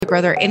grow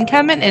their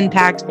income and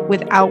impact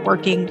without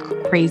working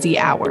crazy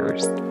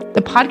hours.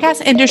 The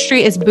podcast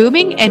industry is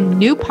booming and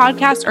new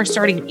podcasts are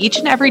starting each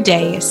and every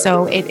day.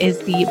 So it is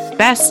the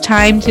best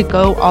time to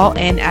go all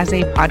in as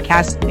a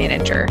podcast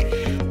manager.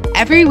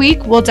 Every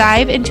week, we'll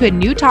dive into a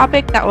new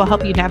topic that will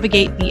help you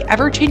navigate the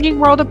ever-changing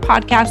world of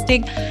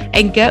podcasting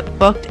and get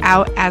booked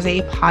out as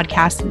a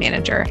podcast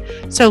manager.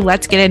 So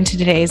let's get into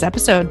today's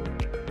episode.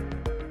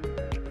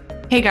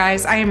 Hey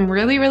guys, I am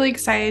really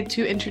excited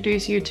to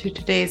introduce you to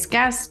today's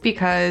guest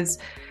because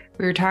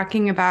we're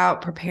talking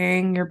about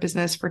preparing your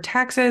business for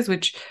taxes,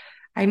 which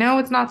I know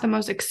it's not the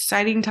most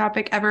exciting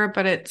topic ever,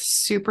 but it's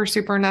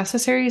super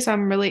necessary. So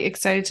I'm really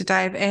excited to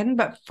dive in.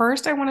 But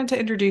first, I wanted to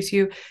introduce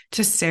you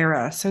to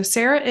Sara. So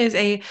Sara is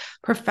a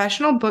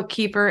professional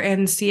bookkeeper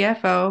and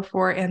CFO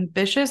for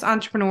ambitious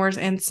entrepreneurs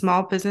and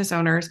small business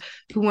owners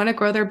who want to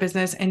grow their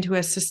business into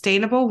a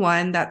sustainable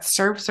one that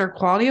serves their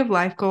quality of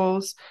life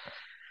goals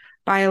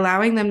by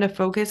allowing them to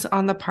focus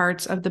on the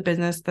parts of the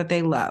business that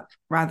they love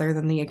rather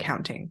than the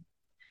accounting.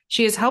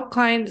 She has helped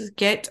clients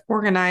get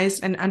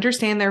organized and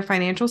understand their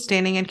financial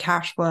standing and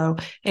cash flow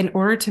in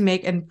order to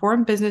make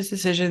informed business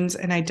decisions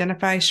and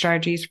identify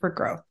strategies for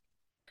growth.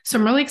 So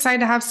I'm really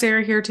excited to have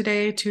Sara here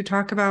today to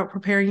talk about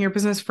preparing your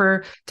business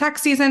for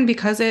tax season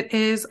because it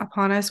is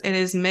upon us. It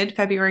is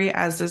mid-February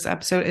as this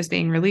episode is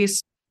being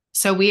released.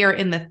 So we are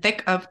in the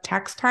thick of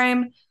tax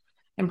time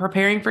and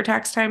preparing for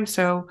tax time.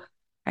 So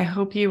I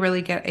hope you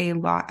really get a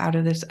lot out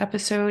of this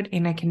episode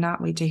and I cannot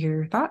wait to hear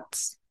your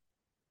thoughts.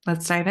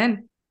 Let's dive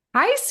in.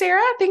 Hi,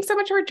 Sara. Thanks so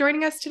much for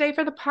joining us today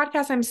for the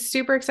podcast. I'm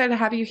super excited to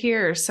have you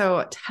here.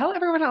 So tell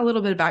everyone a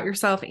little bit about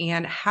yourself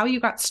and how you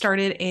got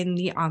started in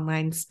the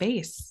online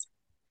space.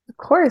 Of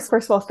course.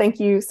 First of all,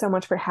 thank you so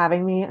much for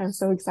having me. I'm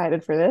so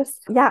excited for this.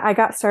 Yeah, I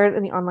got started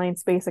in the online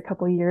space a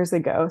couple of years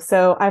ago.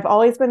 So I've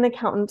always been an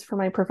accountant for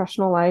my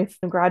professional life.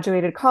 I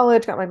graduated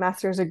college, got my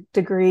master's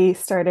degree,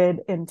 started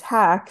in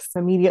tax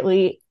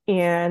immediately,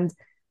 and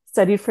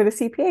studied for the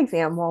CPA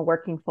exam while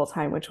working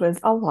full-time, which was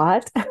a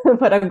lot,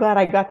 but I'm glad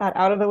I got that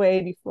out of the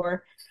way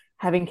before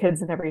having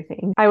kids and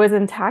everything. I was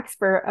in tax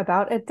for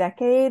about a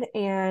decade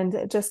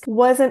and just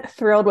wasn't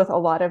thrilled with a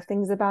lot of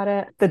things about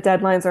it. The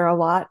deadlines are a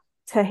lot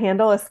to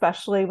handle,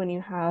 especially when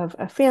you have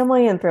a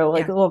family and throw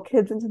little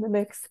kids into the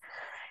mix.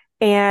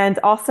 And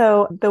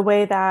also the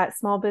way that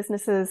small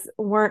businesses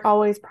weren't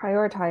always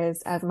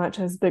prioritized as much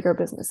as bigger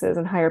businesses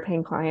and higher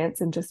paying clients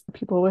and just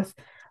people with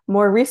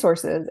more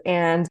resources.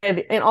 And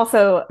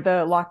also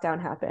the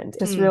lockdown happened.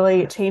 Just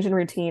really change in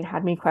routine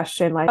had me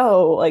question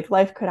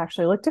life could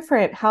actually look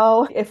different.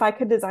 How, if I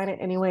could design it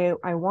any way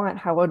I want,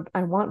 how would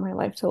I want my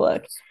life to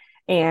look?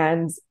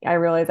 And I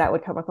realized that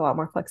would come with a lot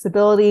more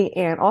flexibility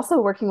and also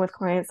working with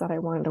clients that I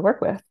wanted to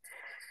work with.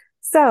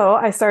 So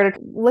I started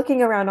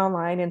looking around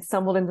online and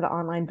stumbled into the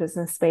online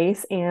business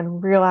space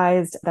and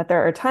realized that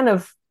there are a ton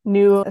of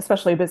new,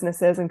 especially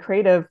businesses and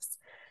creatives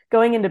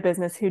going into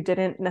business who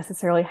didn't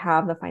necessarily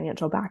have the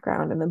financial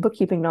background and the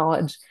bookkeeping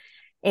knowledge.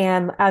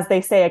 And as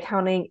they say,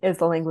 accounting is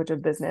the language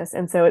of business.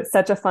 And so it's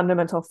such a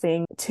fundamental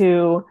thing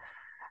to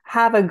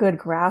have a good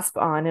grasp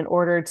on in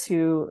order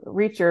to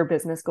reach your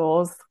business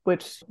goals,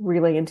 which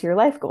relay into your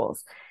life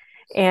goals.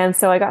 And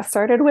so I got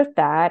started with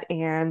that,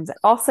 and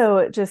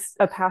also just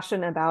a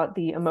passion about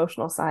the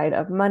emotional side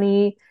of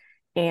money.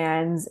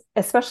 And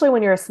especially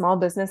when you're a small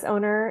business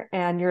owner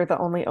and you're the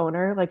only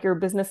owner, like your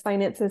business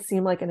finances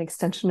seem like an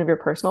extension of your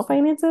personal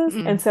finances.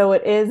 And so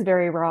it is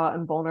very raw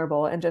and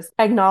vulnerable, and just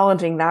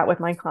acknowledging that with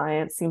my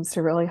clients seems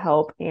to really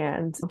help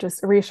and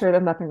just reassure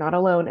them that they're not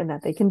alone and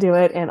that they can do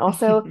it. And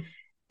also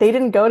they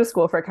didn't go to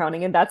school for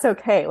accounting, and that's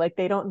okay. Like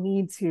they don't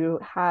need to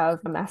have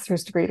a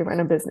master's degree to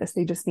run a business.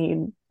 They just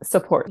need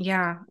support.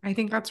 Yeah, I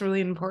think that's really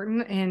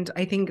important. And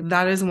I think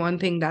that is one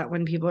thing that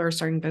when people are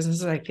starting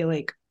businesses, I feel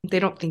like they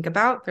don't think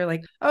about. They're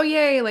like, oh,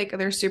 yay. Like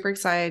they're super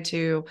excited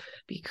to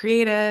be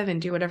creative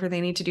and do whatever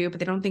they need to do. But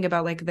they don't think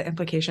about like the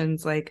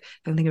implications. Like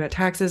they don't think about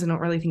taxes and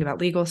don't really think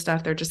about legal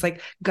stuff. They're just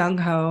like gung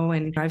ho.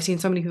 And I've seen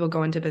so many people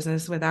go into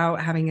business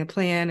without having a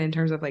plan in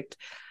terms of like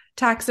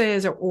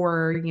taxes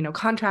or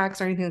contracts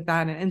or anything like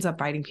that, and it ends up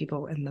biting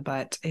people in the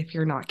butt if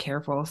you're not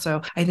careful.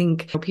 So I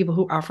think people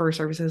who offer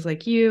services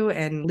like you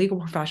and legal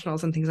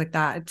professionals and things like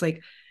that, it's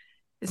like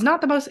it's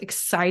not the most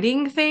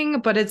exciting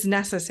thing, but it's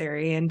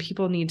necessary and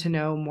people need to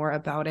know more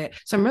about it.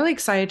 So I'm really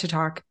excited to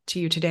talk to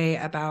you today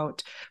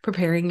about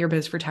preparing your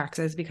biz for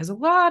taxes, because a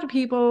lot of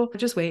people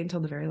just wait until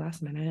the very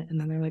last minute and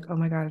then they're like, oh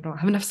my God, I don't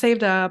have enough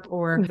saved up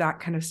or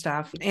that kind of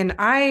stuff. And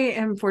I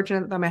am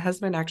fortunate that my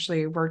husband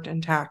actually worked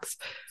in tax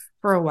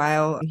for a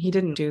while. He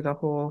didn't do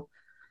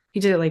he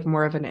did it like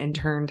more of an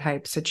intern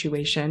type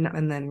situation,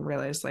 and then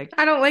realized like,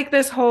 I don't like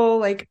this whole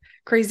like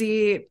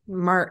crazy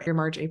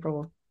March,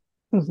 April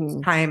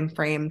time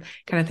frame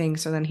kind of thing.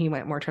 So then he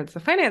went more towards the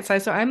finance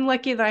side. So I'm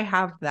lucky that I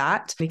have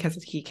that, because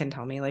he can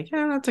tell me like,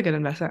 yeah, that's a good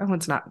investment. Oh,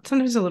 it's not.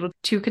 Sometimes a little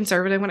too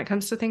conservative when it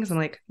comes to things. I'm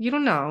like, you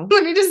don't know.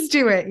 Let me just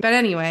do it. But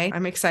anyway,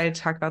 I'm excited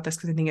to talk about this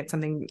because I think it's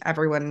something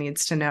everyone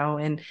needs to know.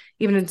 And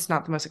even if it's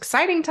not the most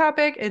exciting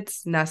topic,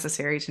 it's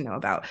necessary to know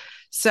about.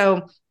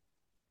 So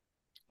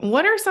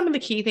What are some of the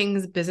key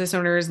things business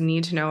owners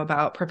need to know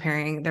about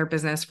preparing their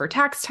business for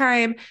tax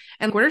time?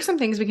 And what are some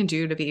things we can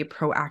do to be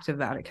proactive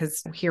about it?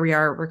 Because here we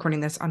are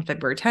recording this on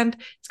February 10th.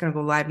 It's going to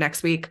go live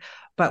next week,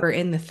 but we're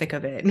in the thick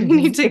of it. We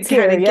need to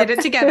get it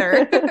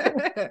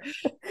together.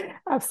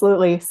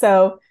 Absolutely.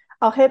 So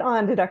I'll hit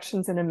on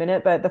deductions in a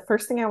minute, but the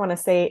first thing I want to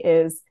say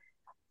is,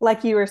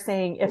 like you were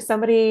saying, if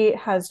somebody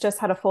has just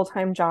had a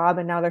full-time job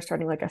and now they're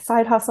starting like a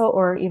side hustle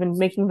or even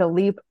making the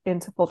leap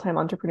into full-time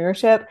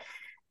entrepreneurship,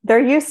 they're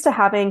used to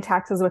having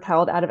taxes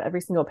withheld out of every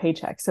single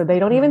paycheck. So they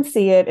don't even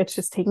see it. It's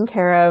just taken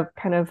care of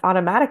kind of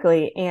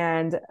automatically.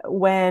 And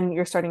when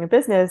you're starting a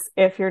business,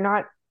 if you're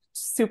not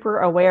super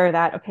aware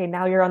that, okay,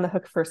 now you're on the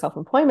hook for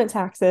self-employment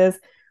taxes,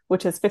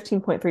 which is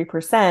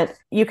 15.3%,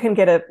 you can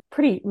get a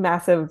pretty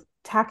massive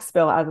tax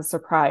bill as a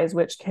surprise,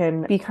 which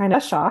can be kind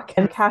of a shock.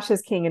 And cash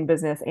is king in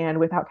business. And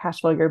without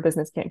cash flow, your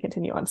business can't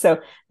continue on. So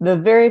the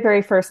very,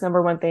 very first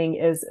number one thing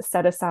is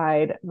set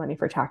aside money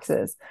for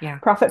taxes. Yeah.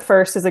 Profit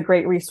First is a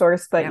great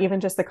resource, but even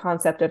just the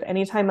concept of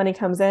anytime money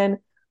comes in,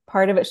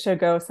 part of it should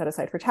go set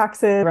aside for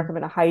taxes. I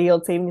recommend a high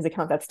yield savings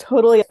account that's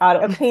totally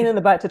out of a pain in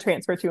the butt to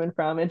transfer to and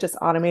from, and just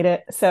automate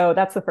it. So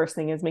that's the first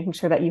thing, is making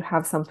sure that you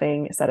have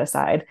something set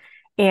aside.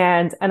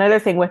 And another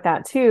thing with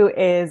that too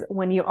is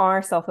when you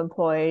are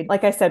self-employed,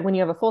 like I said, when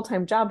you have a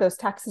full-time job, those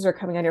taxes are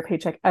coming on your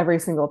paycheck every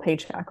single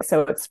paycheck.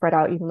 So it's spread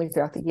out evenly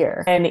throughout the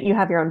year. And you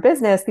have your own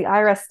business, the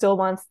IRS still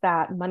wants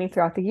that money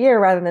throughout the year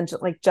rather than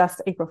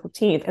just April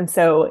 15th. And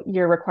so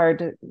you're required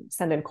to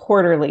send in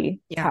quarterly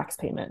tax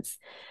payments.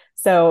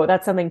 So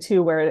that's something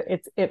too,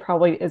 where it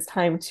probably is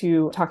time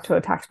to talk to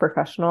a tax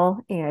professional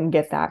and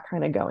get that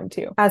kind of going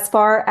too. As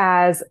far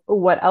as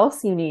what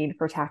else you need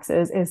for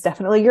taxes is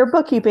definitely your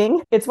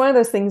bookkeeping. It's one of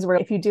those things where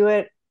if you do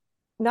it,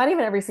 not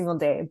even every single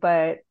day,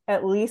 but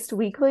at least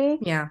weekly.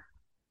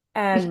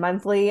 And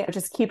monthly,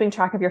 just keeping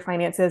track of your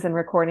finances and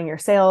recording your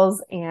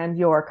sales and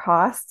your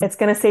costs. It's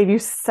going to save you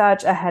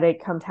such a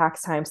headache come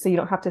tax time. So you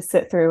don't have to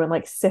sit through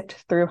and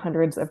sift through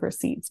hundreds of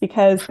receipts,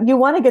 because you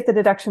want to get the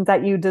deductions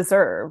that you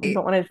deserve. You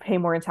don't want to pay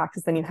more in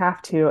taxes than you have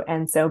to.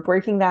 And so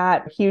breaking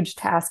that huge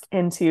task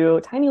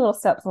into tiny little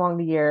steps along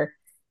the year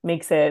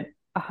makes it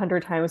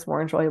 100 times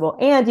more enjoyable.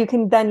 And you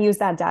can then use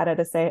that data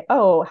to say,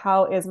 oh,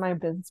 how is my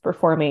business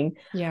performing?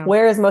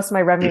 Where is most of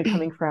my revenue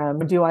coming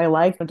from? Do I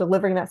like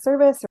delivering that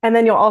service? And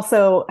then you'll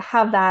also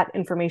have that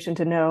information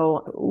to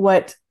know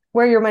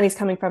where your money's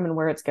coming from and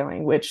where it's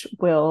going, which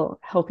will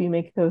help you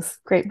make those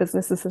great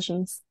business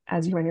decisions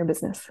as you run your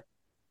business.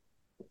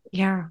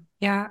 Yeah.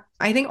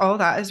 I think all of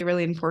that is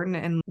really important,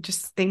 and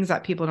just things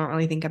that people don't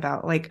really think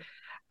about.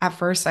 At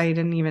first, I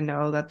didn't even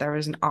know that there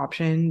was an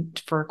option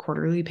for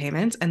quarterly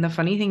payments. And the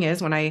funny thing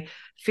is, when I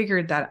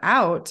figured that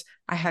out,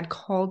 I had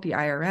called the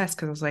IRS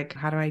because I was like,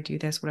 how do I do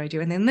this? What do I do?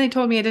 And then they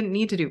told me I didn't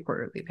need to do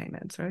quarterly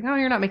payments. They're like, oh,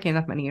 you're not making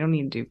enough money. You don't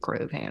need to do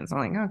quarterly payments. I'm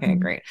like, okay,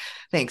 great.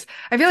 Thanks.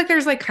 I feel like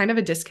there's kind of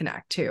a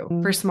disconnect too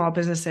for small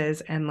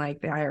businesses and the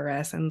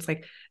IRS. And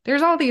it's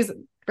there's all these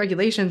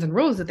regulations and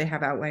rules that they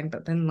have outlined,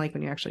 but then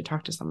when you actually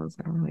talk to someone,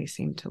 they don't really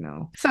seem to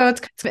know. So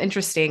it's kind of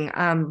interesting.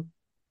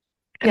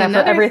 And for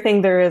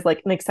everything, there is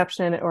an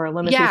exception or a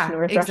limitation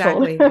or a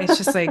threshold. Exactly. It's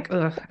just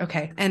ugh,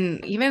 okay.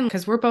 And even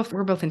because we're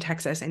both in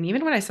Texas, and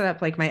even when I set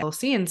up my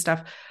LLC and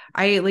stuff,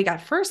 I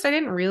at first I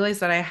didn't realize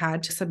that I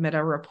had to submit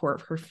a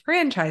report for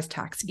franchise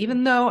tax,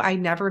 even though I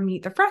never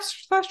meet the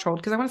threshold,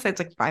 because I want to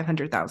say it's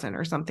 500,000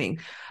 or something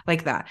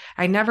like that.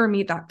 I never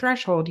meet that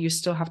threshold. You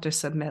still have to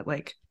submit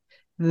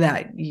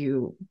that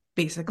you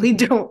basically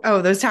don't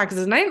owe those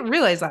taxes. And I didn't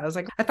realize that. I was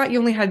I thought you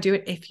only had to do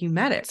it if you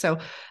met it. So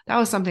that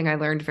was something I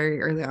learned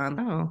very early on.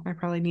 Oh, I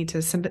probably need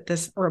to submit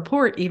this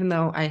report, even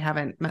though I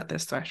haven't met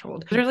this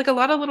threshold. There's a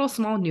lot of little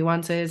small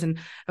nuances. And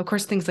of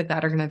course, things like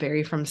that are going to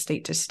vary from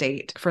state to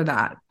state for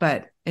that.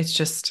 But it's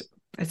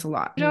a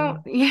lot.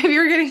 If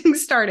you're getting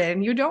started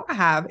and you don't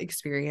have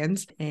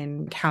experience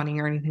in counting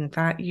or anything like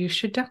that, you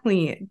should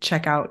definitely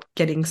check out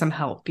getting some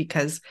help,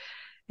 because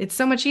it's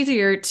so much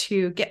easier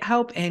to get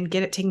help and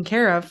get it taken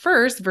care of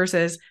first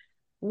versus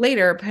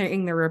later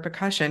paying the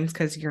repercussions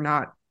because you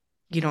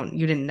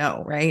didn't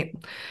know, right?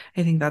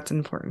 I think that's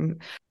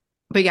important.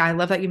 But yeah, I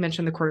love that you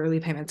mentioned the quarterly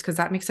payments, because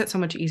that makes it so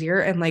much easier.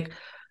 And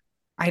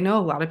I know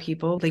a lot of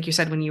people, like you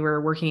said, when you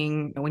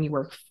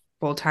work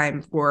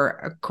full-time for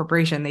a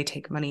corporation, they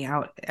take money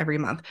out every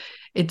month.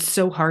 It's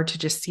so hard to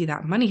just see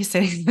that money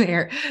sitting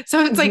there.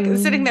 So it's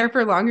sitting there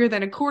for longer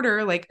than a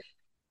quarter,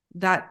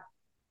 that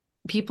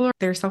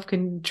their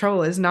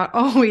self-control is not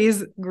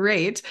always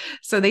great.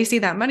 So they see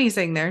that money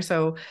sitting there.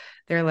 So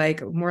they're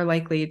more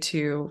likely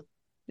to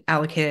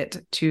allocate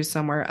it to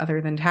somewhere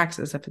other than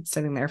taxes if it's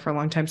sitting there for a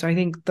long time. So I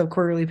think the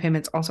quarterly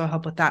payments also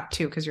help with that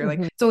too, because you're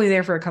it's only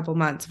there for a couple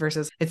months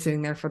versus it's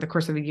sitting there for the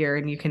course of a year,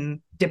 and you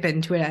can dip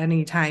into it at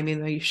any time,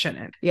 even though you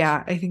shouldn't.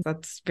 Yeah, I think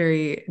that's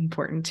very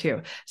important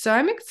too. So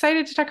I'm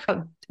excited to talk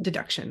about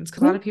deductions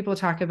because a lot of people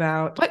talk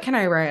about what can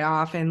I write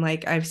off? And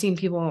like I've seen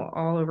people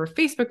all over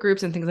Facebook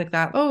groups and things like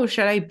that. Oh,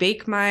 should I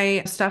bake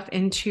my stuff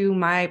into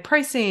my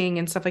pricing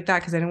and stuff like that?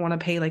 Because I don't want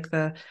to pay like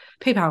the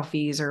PayPal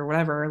fees or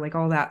whatever, like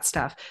all that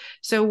stuff.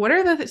 So what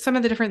are some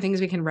of the different things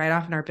we can write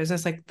off in our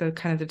business, like the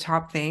kind of the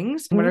top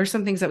things? What are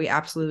some things that we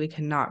absolutely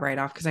cannot write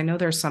off? Because I know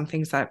there's some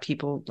things that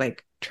people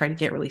like try to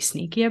get really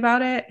sneaky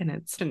about it, and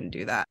it shouldn't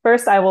do that.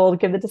 First, I will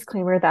give the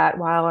disclaimer that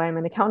while I'm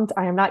an accountant,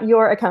 I am not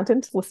your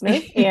accountant, listener,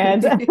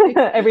 and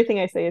everything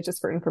I say is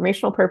just for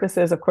informational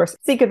purposes. Of course,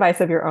 seek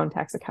advice of your own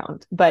tax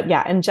accountant. But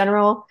yeah, in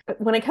general,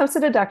 when it comes to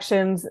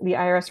deductions, the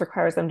IRS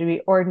requires them to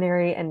be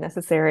ordinary and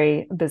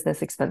necessary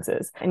business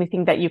expenses,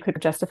 anything that you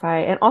could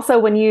justify. And also,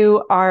 when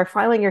you are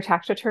filing your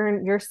tax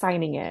return, you're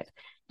signing it.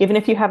 Even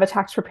if you have a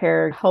tax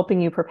preparer helping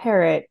you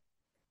prepare it,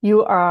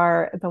 you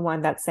are the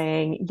one that's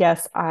saying,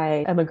 yes,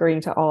 I am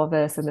agreeing to all of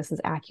this and this is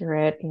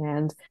accurate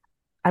and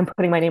I'm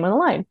putting my name on the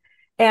line.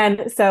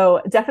 And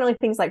so definitely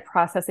things like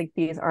processing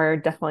fees are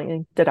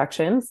definitely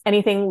deductions.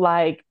 Anything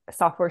like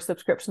software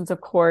subscriptions,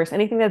 of course,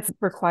 anything that's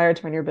required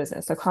to run your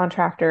business. So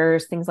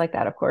contractors, things like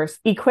that, of course.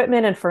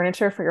 Equipment and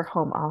furniture for your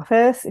home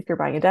office. If you're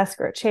buying a desk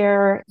or a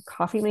chair,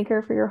 coffee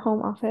maker for your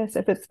home office,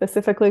 if it's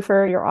specifically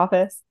for your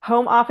office.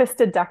 Home office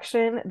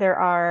deduction, there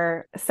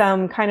are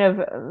some kind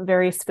of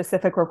very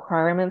specific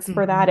requirements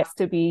for that. It's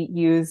to be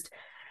used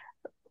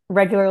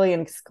regularly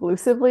and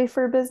exclusively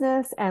for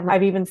business. And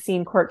I've even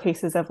seen court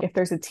cases of if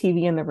there's a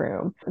TV in the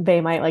room,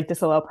 they might like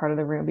disallow part of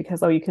the room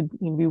because, you could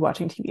be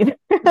watching TV.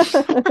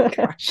 Oh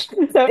gosh.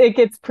 So it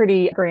gets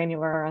pretty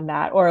granular on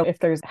that. Or if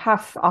there's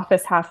half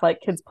office, half like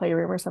kids'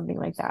 playroom or something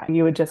like that,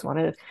 you would just want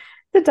to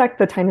deduct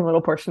the tiny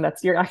little portion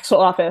that's your actual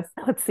office.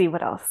 Let's see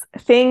what else.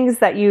 Things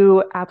that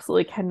you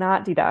absolutely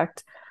cannot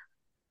deduct.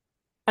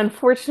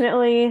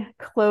 Unfortunately,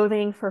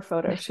 clothing for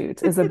photo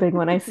shoots is a big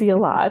one I see a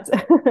lot.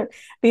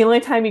 The only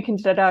time you can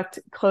deduct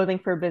clothing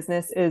for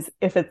business is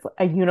if it's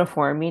a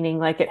uniform, meaning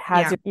like it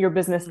has your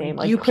business name,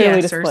 like UPS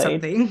clearly displayed. Or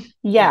something.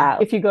 Yeah.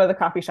 If you go to the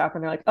coffee shop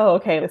and they're like, oh,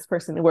 okay, this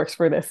person works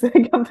for this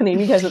company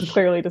because it's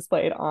clearly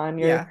displayed on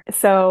your. Yeah.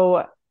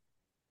 So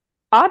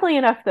oddly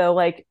enough, though,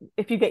 like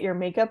if you get your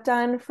makeup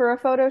done for a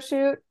photo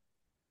shoot,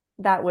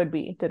 that would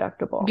be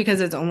deductible.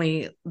 Because it's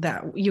only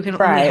that you can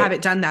only have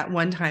it done that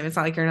one time. It's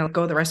not like you're going to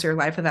go the rest of your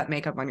life with that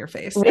makeup on your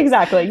face.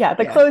 Exactly. Yeah.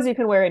 The clothes you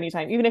can wear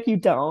anytime. Even if you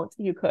don't,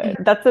 you could.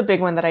 That's a big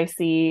one that I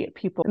see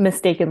people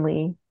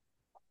mistakenly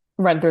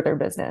run through their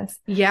business.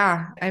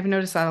 Yeah, I've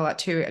noticed that a lot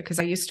too, because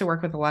I used to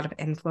work with a lot of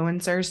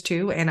influencers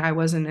too, and I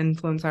was an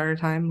influencer at a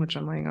time, which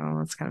I'm like, oh,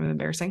 that's kind of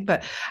embarrassing,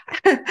 but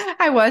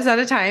I was at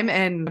a time,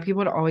 and people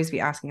would always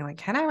be asking like,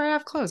 can I write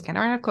off clothes? Can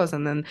I write off clothes?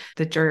 And then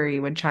the jury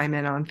would chime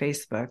in on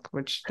Facebook,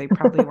 which they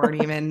probably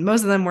weren't even,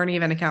 most of them weren't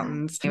even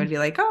accountants. They would be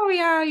like, oh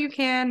yeah, you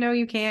can, no,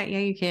 you can't. Yeah,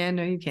 you can,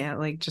 no, you can't.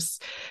 Like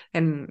just,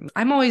 and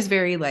I'm always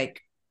very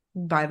like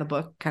by the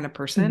book kind of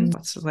person.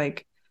 It's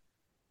like,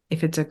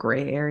 if it's a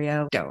gray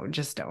area, don't.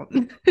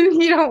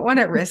 You don't want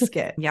to risk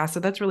it. Yeah. So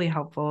that's really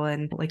helpful.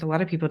 And like a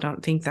lot of people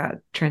don't think that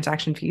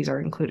transaction fees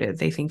are included.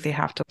 They think they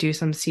have to do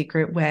some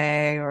secret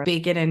way or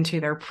bake it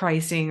into their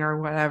pricing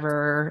or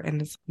whatever.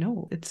 And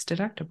no, it's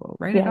deductible.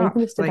 Write it off.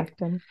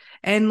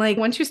 And like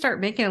once you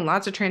start making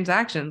lots of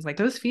transactions, like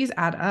those fees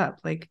add up.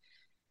 Like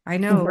I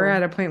know we're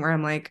at a point where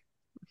I'm like,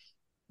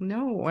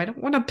 no, I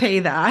don't want to pay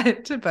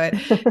that, but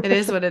it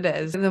is what it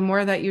is. The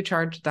more that you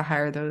charge, the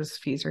higher those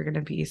fees are going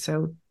to be.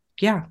 So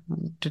yeah,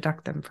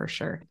 deduct them for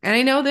sure. And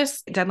I know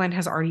this deadline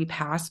has already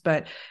passed,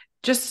 but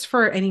just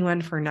for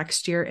anyone for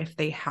next year, if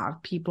they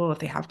have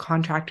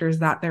contractors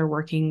that they're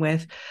working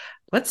with,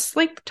 let's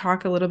like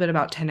talk a little bit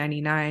about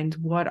 1099s.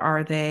 What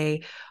are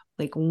they?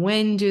 Like,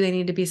 when do they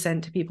need to be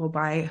sent to people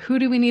by? Who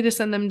do we need to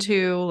send them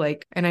to?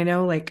 Like, and I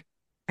know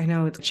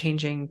it's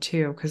changing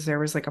too, because there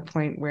was like a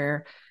point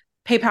where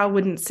PayPal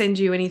wouldn't send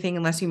you anything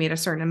unless you made a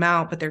certain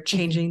amount, but they're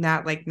changing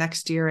that like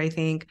next year, I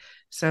think.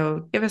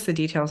 So give us the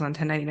details on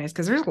 1099s,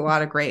 because there's a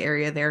lot of gray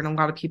area there and a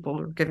lot of people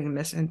are giving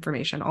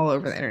misinformation all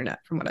over the internet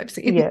from what I've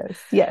seen.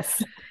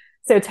 Yes.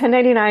 So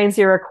 1099s,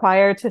 you're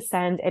required to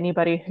send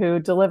anybody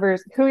who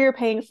you're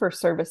paying for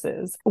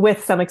services,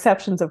 with some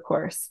exceptions, of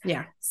course.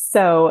 Yeah.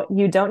 So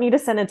you don't need to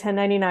send a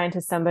 1099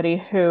 to somebody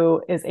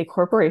who is a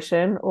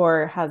corporation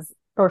or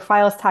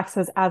files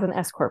taxes as an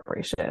S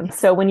corporation.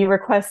 So when you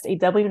request a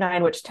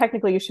W-9, which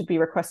technically you should be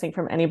requesting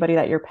from anybody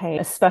that you're paying,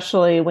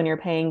 especially when you're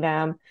paying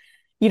them,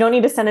 you don't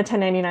need to send a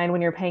 1099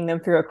 when you're paying them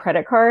through a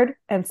credit card.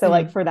 And so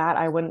like for that,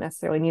 I wouldn't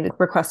necessarily need to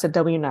request a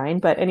W-9,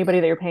 but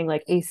anybody that you're paying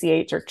like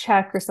ACH or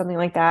check or something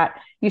like that,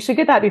 you should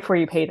get that before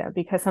you pay them,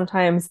 because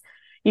sometimes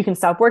you can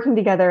stop working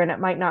together and it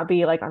might not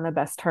be like on the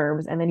best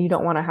terms. And then you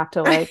don't want to have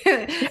to like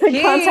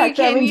contact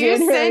them. Can you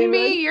send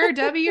me your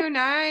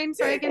W-9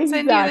 so I can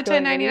send you the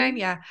 1099?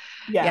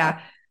 Yeah.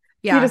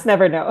 You just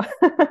never know.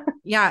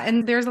 Yeah.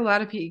 And there's a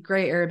lot of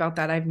gray area about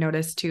that. I've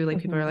noticed too, like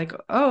people are like,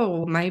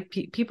 oh, my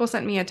people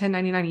sent me a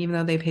 1099, even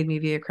though they paid me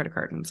via credit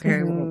card. And it's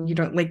like, well, you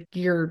don't like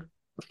you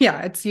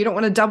don't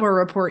want to double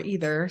report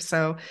either.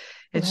 So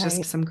It's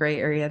just some gray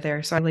area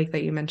there. So I like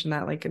that you mentioned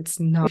that, like, it's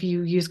not, if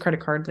you use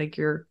credit card, like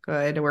you're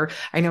good. Or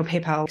I know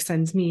PayPal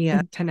sends me a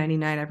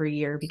 1099 every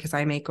year because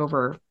I make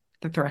over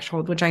the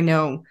threshold, which I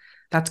know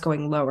that's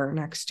going lower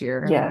next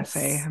year. I want to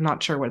say, I'm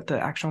not sure what the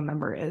actual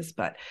number is,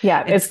 but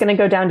yeah, it's going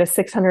to go down to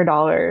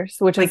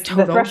 $600, which like is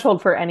total? The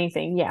threshold for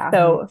anything. Yeah.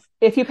 So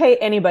if you pay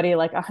anybody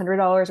like $100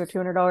 or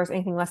 $200,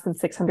 anything less than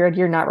 $600,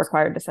 you're not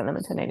required to send them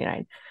a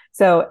 1099.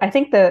 So I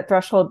think the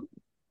threshold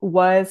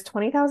was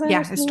 20,000.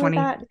 Yeah, it's 20.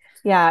 Like that.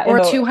 Yeah.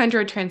 Or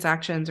 200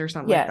 transactions or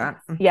something like that.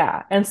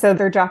 Yeah. And so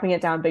they're dropping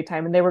it down big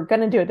time, and they were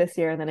going to do it this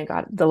year and then it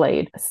got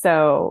delayed.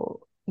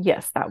 So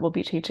yes, that will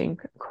be changing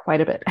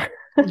quite a bit.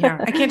 Yeah.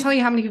 I can't tell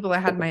you how many people I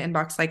had in my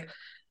inbox like,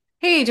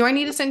 hey, do I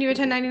need to send you a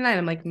 1099?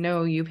 I'm like,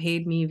 no, you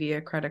paid me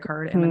via credit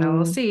card. I'm an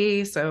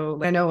LLC. So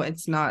I know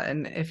it's not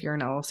if you're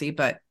an LLC,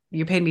 but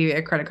you paid me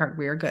via credit card.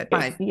 We are good.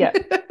 Fine. Yeah.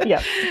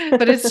 Yeah.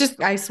 But it's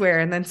just, I swear.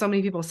 And then so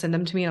many people send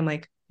them to me. And I'm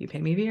like, you pay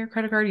me via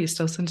credit card, you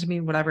still send to me,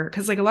 whatever.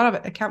 Because like a lot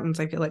of accountants,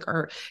 I feel like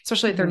are,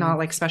 especially if they're not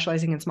like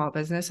specializing in small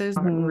businesses,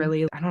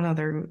 really, I don't know.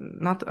 They're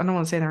not, I don't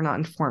want to say they're not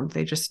informed.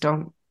 They just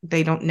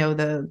they don't know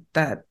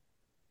that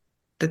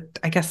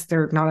I guess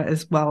they're not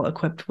as well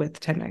equipped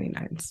with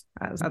 1099s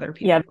as other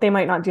people. Yeah, they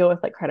might not deal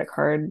with like credit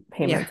card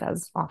payments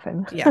as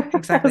often. Yeah,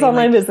 exactly. As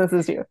online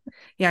businesses do.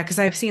 Yeah, because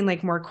I've seen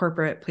like more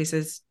corporate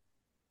places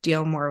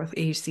deal more with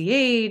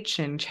ACH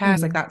and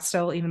checks like that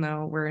still, even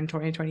though we're in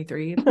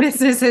 2023.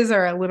 Businesses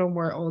are a little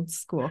more old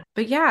school.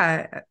 But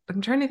yeah, I'm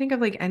trying to think of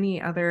like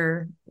any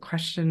other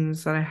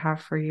questions that I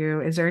have for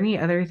you. Is there any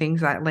other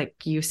things that like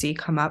you see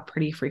come up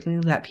pretty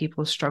frequently that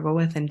people struggle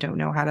with and don't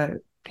know how to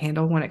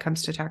handle when it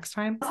comes to tax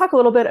time? I'll talk a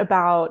little bit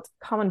about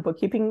common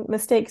bookkeeping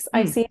mistakes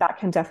I see that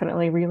can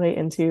definitely relate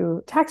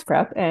into tax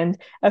prep and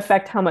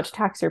affect how much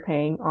tax you're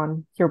paying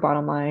on your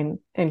bottom line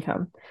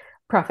income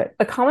profit.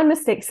 A common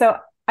mistake. So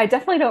I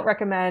definitely don't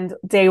recommend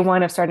day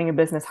one of starting a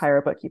business, hire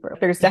a bookkeeper.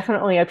 There's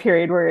definitely a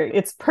period where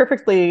it's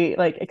perfectly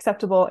like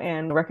acceptable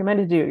and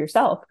recommended to do it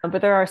yourself,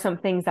 but there are some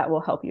things that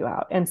will help you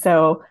out. And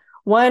so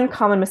one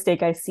common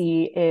mistake I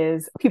see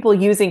is people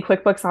using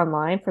QuickBooks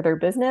Online for their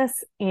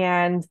business,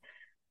 and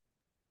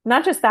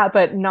not just that,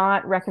 but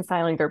not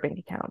reconciling their bank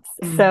accounts.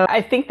 So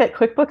I think that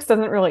QuickBooks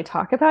doesn't really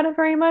talk about it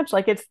very much.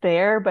 Like it's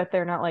there, but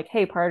they're not like,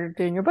 hey, part of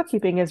doing your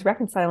bookkeeping is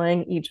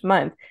reconciling each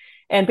month.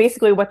 And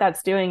basically what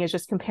that's doing is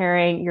just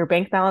comparing your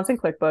bank balance in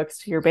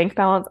QuickBooks to your bank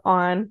balance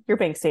on your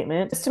bank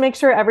statement, just to make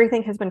sure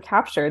everything has been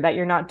captured, that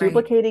you're not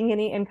duplicating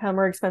any income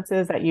or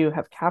expenses, that you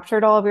have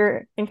captured all of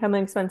your income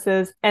and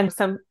expenses. And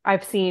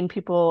I've seen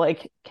people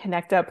like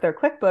connect up their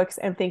QuickBooks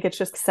and think it's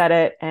just set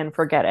it and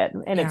forget it.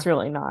 And it's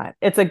really not.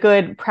 It's a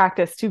good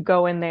practice to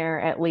go in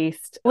there at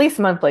least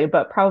monthly,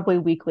 but probably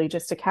weekly,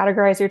 just to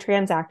categorize your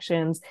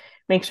transactions,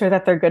 make sure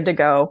that they're good to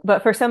go.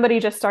 But for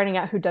somebody just starting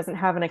out who doesn't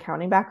have an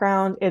accounting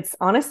background, it's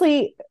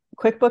honestly,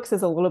 QuickBooks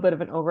is a little bit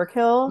of an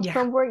overkill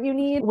from what you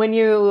need. When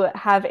you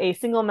have a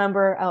single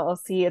member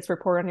LLC, it's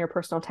reported on your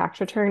personal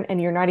tax return,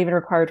 and you're not even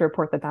required to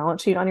report the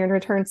balance sheet on your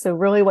return. So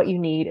really what you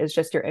need is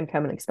just your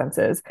income and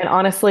expenses. And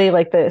honestly,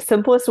 like the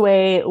simplest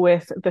way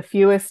with the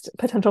fewest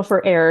potential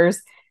for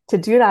errors to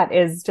do that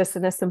is just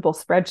in a simple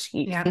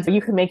spreadsheet. Yeah. So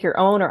you can make your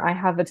own, or I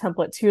have a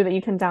template too that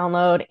you can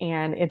download.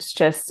 And it's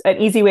just an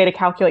easy way to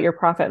calculate your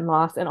profit and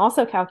loss, and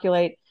also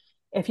calculate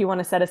if you want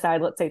to set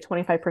aside, let's say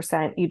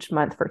 25% each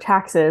month for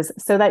taxes,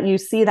 so that you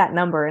see that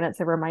number and it's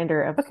a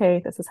reminder of,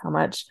 okay, this is how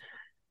much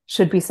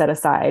should be set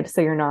aside.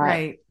 So you're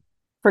not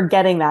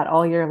forgetting that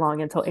all year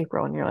long until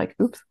April and you're like,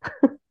 oops.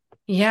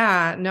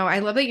 Yeah, no, I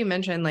love that you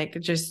mentioned like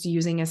just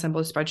using a simple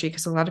spreadsheet,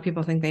 because a lot of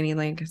people think they need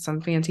like some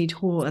fancy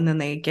tool, and then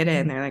they get it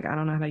and they're like, I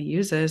don't know how to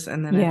use this.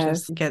 And then they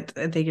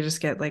just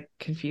get like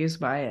confused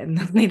by it, and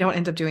they don't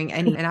end up doing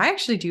any. And I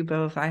actually do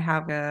both. I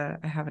have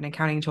an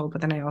accounting tool, but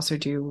then I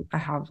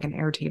have an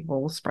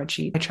Airtable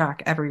spreadsheet. I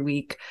track every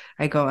week.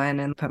 I go in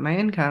and put my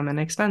income and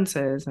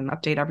expenses and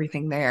update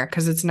everything there,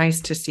 because it's nice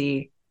to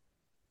see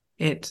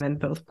it in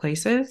both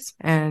places.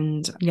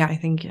 And yeah, I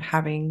think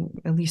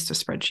having at least a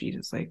spreadsheet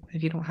is like,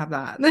 if you don't have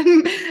that, then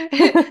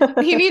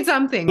you need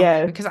something.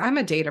 Because I'm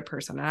a data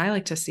person and I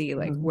like to see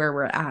like where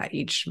we're at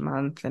each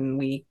month and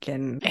week.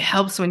 And it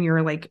helps when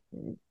you're like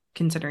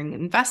considering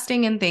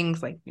investing in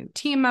things like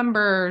team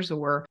members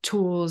or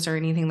tools or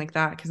anything like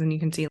that, because then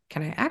you can see,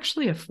 can I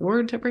actually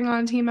afford to bring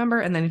on a team member?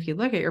 And then if you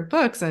look at your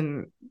books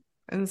and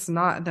it's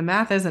not, the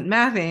math isn't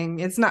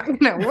mathing, it's not going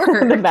to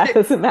work. The math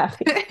isn't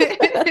mathing.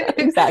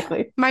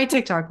 Exactly. My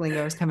TikTok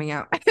lingo is coming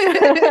out. But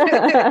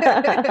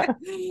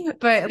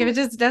if it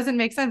just doesn't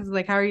make sense,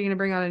 like, how are you going to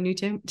bring on a new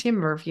team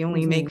member if you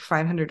only make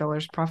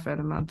 $500 profit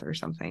a month or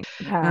something?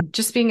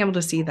 Just being able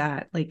to see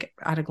that like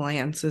at a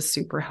glance is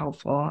super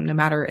helpful, no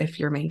matter if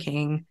you're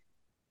making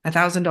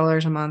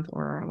 $1,000 a month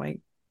or like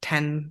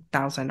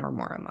 10,000 or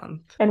more a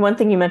month. And one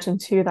thing you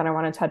mentioned too that I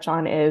want to touch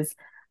on is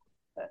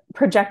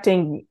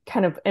projecting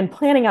kind of and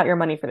planning out your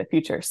money for the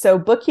future. So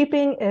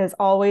bookkeeping is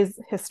always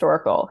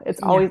historical.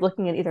 It's always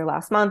looking at either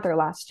last month or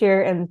last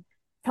year. And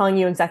telling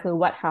you exactly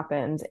what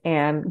happened.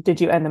 And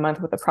did you end the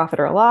month with a profit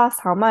or a loss?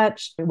 How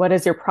much? What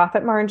is your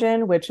profit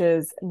margin, which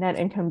is net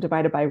income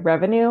divided by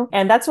revenue?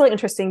 And that's really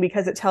interesting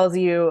because it tells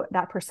you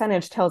that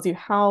percentage tells you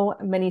how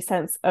many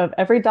cents of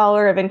every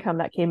dollar of income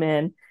that came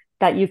in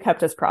that you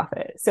kept as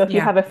profit. So if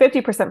you have a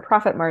 50%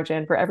 profit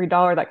margin for every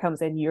dollar that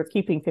comes in, you're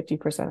keeping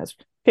 50% as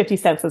 50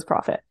 cents as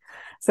profit.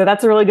 So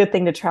that's a really good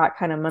thing to track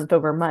kind of month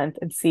over month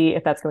and see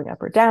if that's going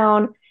up or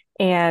down,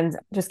 and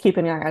just keep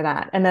an eye on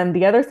that. And then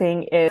the other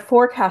thing is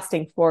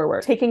forecasting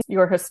forward, taking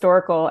your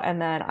historical. And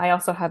then I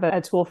also have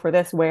a tool for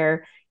this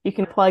where you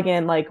can plug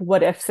in like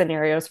what if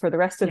scenarios for the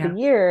rest of the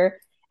year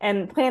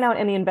and plan out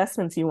any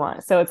investments you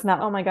want. So it's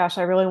not, oh my gosh,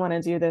 I really want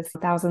to do this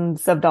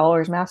thousands of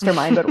dollars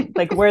mastermind, but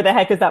like, where the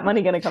heck is that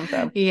money going to come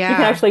from? You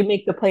can actually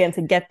make the plan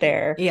to get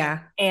there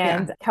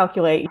and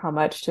calculate how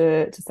much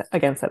to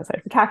again, set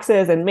aside for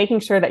taxes, and making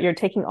sure that you're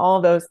taking all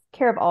of those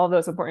care of all of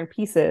those important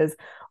pieces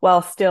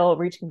while still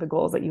reaching the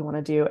goals that you want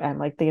to do and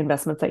like the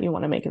investments that you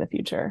want to make in the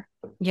future.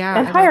 Yeah.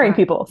 And hiring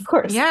people, of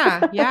course.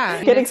 Yeah.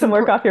 Yeah. Getting some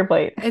work off your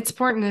plate. It's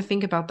important to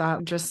think about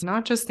that. Just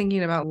not just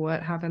thinking about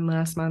what happened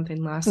last month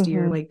and last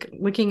year, like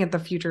looking at the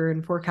future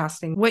and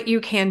forecasting what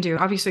you can do.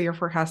 Obviously your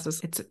forecast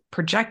it's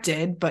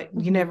projected, but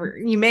you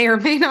may or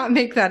may not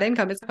make that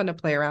income. It's fun to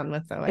play around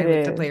with though. I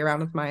like to play around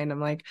with mine. I'm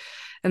like,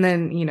 and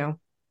then,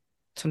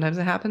 sometimes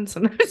it happens,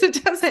 sometimes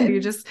it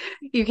doesn't.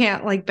 You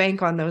can't like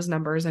bank on those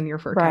numbers in your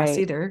forecast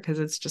either, because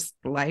it's just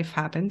life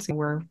happens.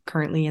 We're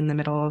currently in the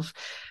middle of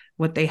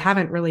what they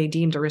haven't really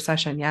deemed a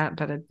recession yet,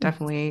 but it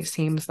definitely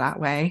seems that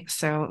way.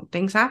 So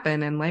things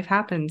happen and life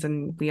happens.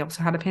 And we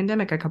also had a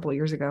pandemic a couple of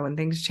years ago and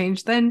things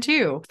changed then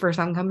too. For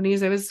some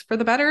companies, it was for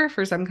the better.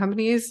 For some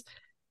companies,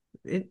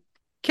 it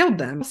killed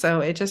them. So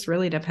it just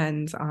really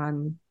depends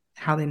on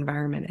how the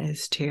environment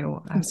is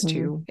too, as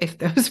to if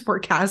those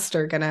forecasts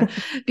are going to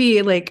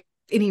be like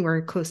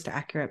anywhere close to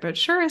accurate, but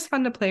sure is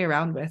fun to play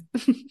around with.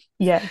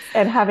 Yes.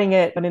 And having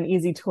it on an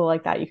easy tool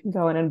like that, you can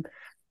go in and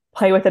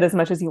play with it as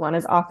much as you want,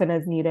 as often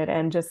as needed.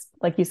 And just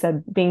like you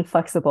said, being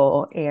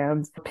flexible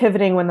and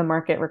pivoting when the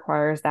market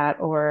requires that,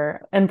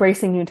 or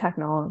embracing new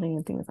technology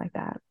and things like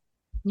that.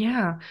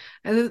 Yeah.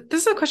 And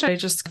this is a question I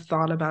just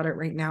thought about it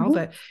right now,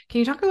 but can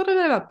you talk a little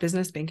bit about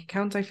business bank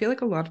accounts? I feel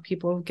like a lot of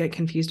people get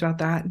confused about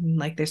that, and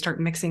like they start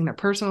mixing their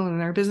personal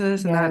and their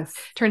business, and that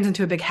turns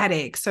into a big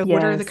headache. So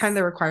what are the kind of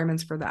the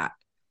requirements for that?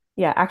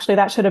 Yeah, actually,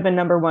 that should have been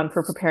number one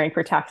for preparing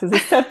for taxes,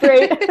 is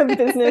separate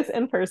business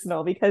and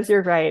personal, because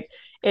you're right.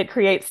 It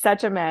creates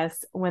such a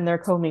mess when they're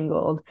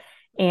commingled.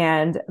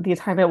 And the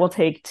time it will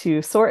take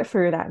to sort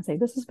through that and say,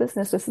 this is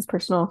business, this is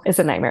personal, is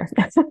a nightmare.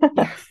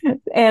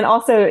 And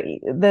also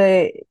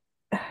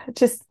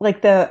just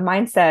like the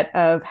mindset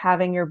of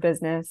having your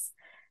business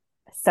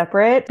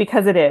separate,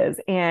 because it is,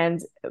 and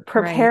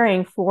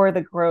preparing for the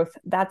growth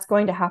that's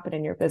going to happen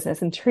in your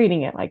business and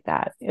treating it like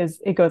that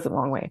it goes a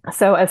long way.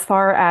 So as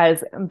far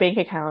as bank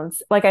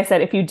accounts, like I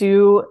said, if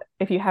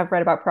you have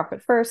read about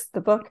Profit First,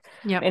 the book,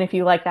 and if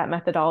you like that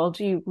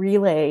methodology,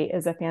 Relay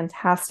is a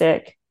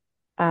fantastic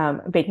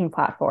banking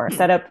platform.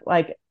 Set up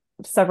like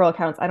several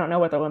accounts. I don't know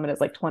what their limit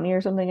is, like 20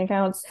 or something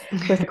accounts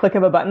with a click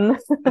of a button.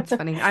 That's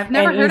funny. I've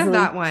never heard of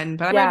that one,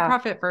 but I read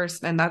Profit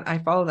First, and that I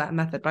follow that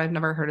method, but I've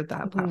never heard of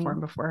that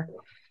platform before.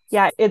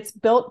 Yeah, it's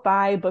built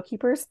by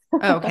bookkeepers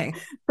okay.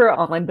 for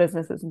online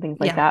businesses and things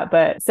like that.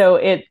 But so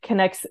it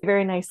connects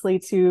very nicely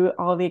to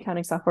all the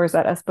accounting softwares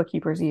that us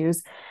bookkeepers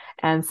use.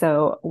 And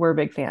so we're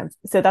big fans.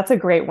 So that's a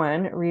great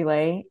one,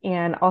 Relay.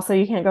 And also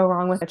you can't go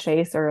wrong with a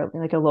Chase or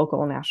like a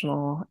local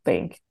national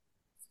bank.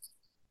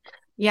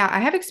 Yeah,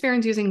 I have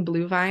experience using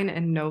Bluevine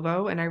and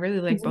Novo, and I really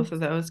like both of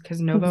those because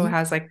Novo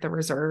has like the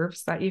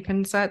reserves that you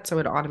can set. So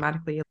it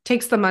automatically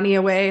takes the money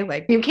away,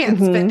 like you can't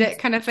spend it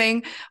kind of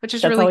thing, which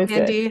is really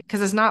handy because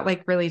it's not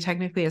like really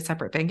technically a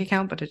separate bank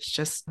account, but it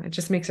just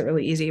makes it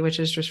really easy, which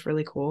is just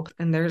really cool.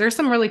 And there's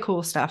some really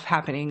cool stuff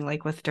happening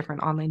like with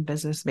different online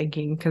business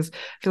banking, because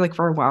I feel like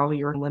for a while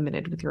you were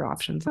limited with your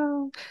options.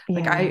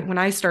 Like when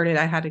I started,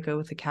 I had to go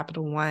with the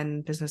Capital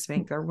One business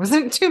bank. There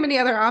wasn't too many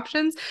other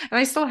options, and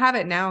I still have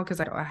it now because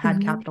I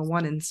had Capital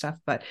One and stuff,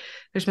 but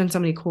there's been so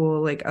many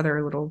cool like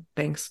other little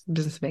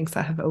business banks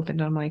that have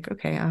opened. I'm like,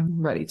 okay,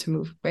 I'm ready to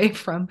move away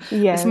from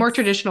this more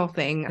traditional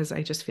thing, because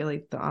I just feel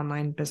like the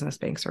online business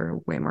banks are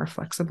way more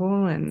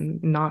flexible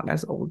and not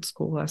as old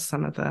school as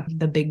some of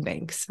the big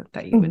banks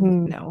that you would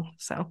know.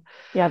 So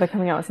yeah, they're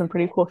coming out with some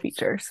pretty cool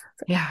features.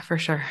 Yeah, for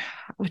sure,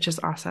 which is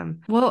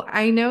awesome. Well,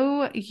 I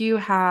know you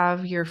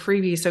have your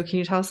freebie, so can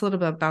you tell us a little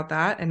bit about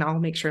that? And I'll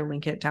make sure to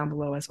link it down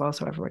below as well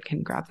so everyone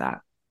can grab that.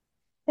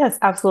 Yes,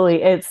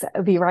 absolutely. It's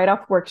the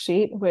write-off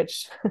worksheet,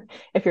 which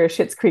if you're a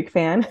Schitt's Creek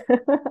fan,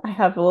 I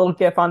have a little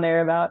GIF on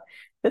there about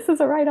this is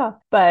a write-off.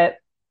 But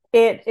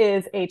It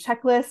is a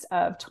checklist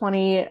of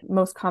 20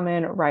 most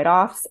common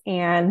write-offs,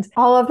 and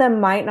all of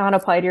them might not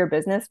apply to your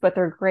business, but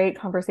they're great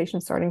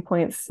conversation starting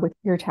points with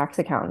your tax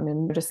accountant.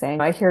 And just saying,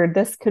 I hear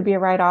this could be a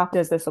write-off.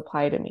 Does this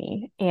apply to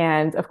me?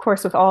 And of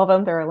course, with all of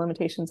them, there are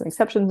limitations and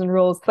exceptions and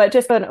rules, but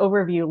just an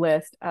overview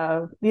list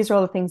of these are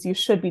all the things you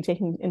should be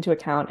taking into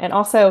account. And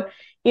also,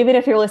 even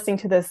if you're listening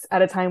to this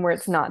at a time where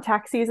it's not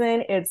tax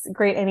season, it's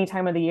great any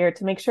time of the year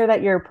to make sure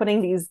that you're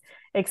putting these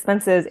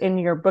expenses in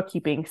your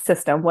bookkeeping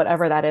system,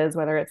 whatever that is,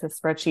 whether it's a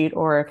spreadsheet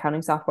or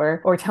accounting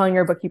software, or telling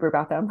your bookkeeper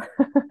about them.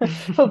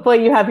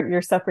 Hopefully you have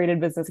your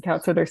separated business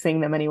account so they're seeing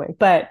them anyway.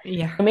 But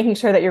making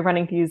sure that you're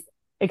running these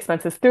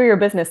expenses through your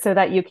business so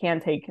that you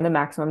can take the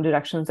maximum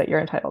deductions that you're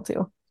entitled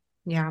to.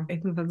 Yeah, I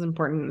think that's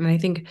important. And I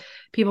think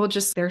people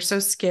they're so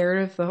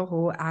scared of the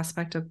whole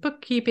aspect of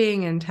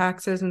bookkeeping and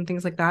taxes and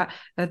things like that,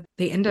 that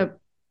they end up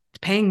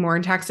paying more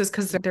in taxes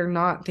because they're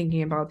not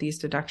thinking about these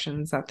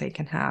deductions that they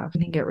can have. I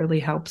think it really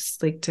helps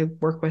to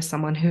work with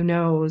someone who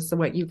knows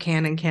what you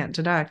can and can't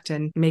deduct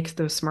and makes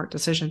those smart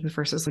decisions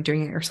versus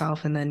doing it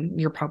yourself. And then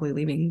you're probably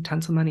leaving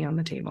tons of money on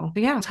the table.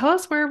 But yeah, tell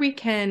us where we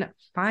can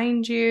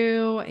find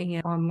you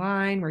and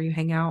online, where you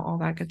hang out, all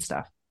that good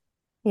stuff.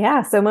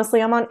 Yeah, so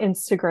mostly I'm on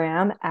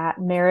Instagram at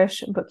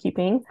Marish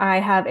Bookkeeping. I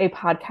have a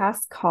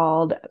podcast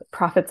called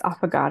Profits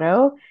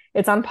Affogato.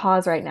 It's on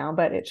pause right now,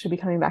 but it should be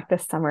coming back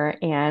this summer.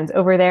 And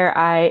over there,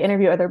 I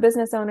interview other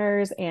business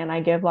owners and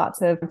I give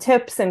lots of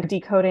tips and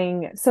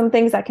decoding some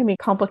things that can be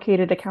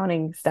complicated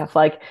accounting stuff,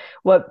 like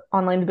what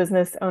online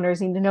business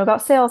owners need to know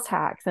about sales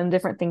tax and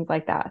different things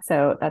like that.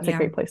 So that's a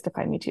great place to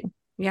find me too.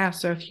 Yeah,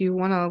 so if you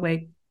want to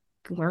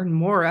learn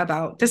more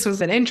about, this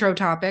was an intro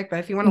topic, but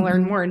if you want to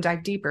learn more and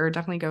dive deeper,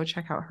 definitely go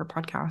check out her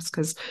podcast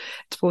because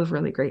it's full of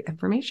really great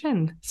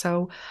information.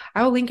 So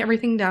I will link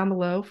everything down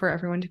below for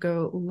everyone to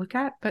go look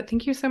at. But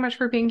thank you so much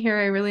for being here.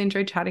 I really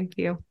enjoyed chatting with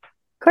you. Of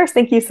course.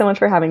 Thank you so much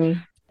for having me.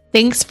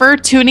 Thanks for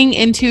tuning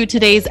into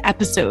today's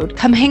episode.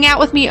 Come hang out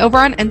with me over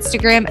on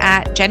Instagram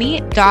at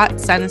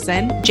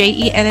jenny.suneson,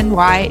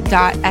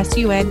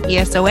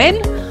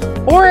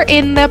 jenny.suneson, or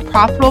in the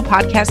Profitable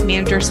Podcast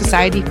Manager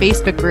Society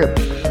Facebook group.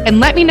 And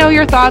let me know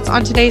your thoughts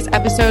on today's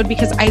episode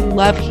because I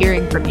love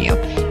hearing from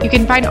you. You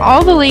can find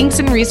all the links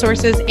and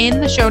resources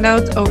in the show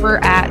notes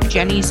over at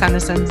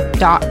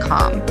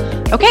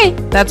jennysuneson.com. Okay,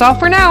 that's all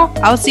for now.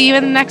 I'll see you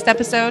in the next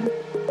episode.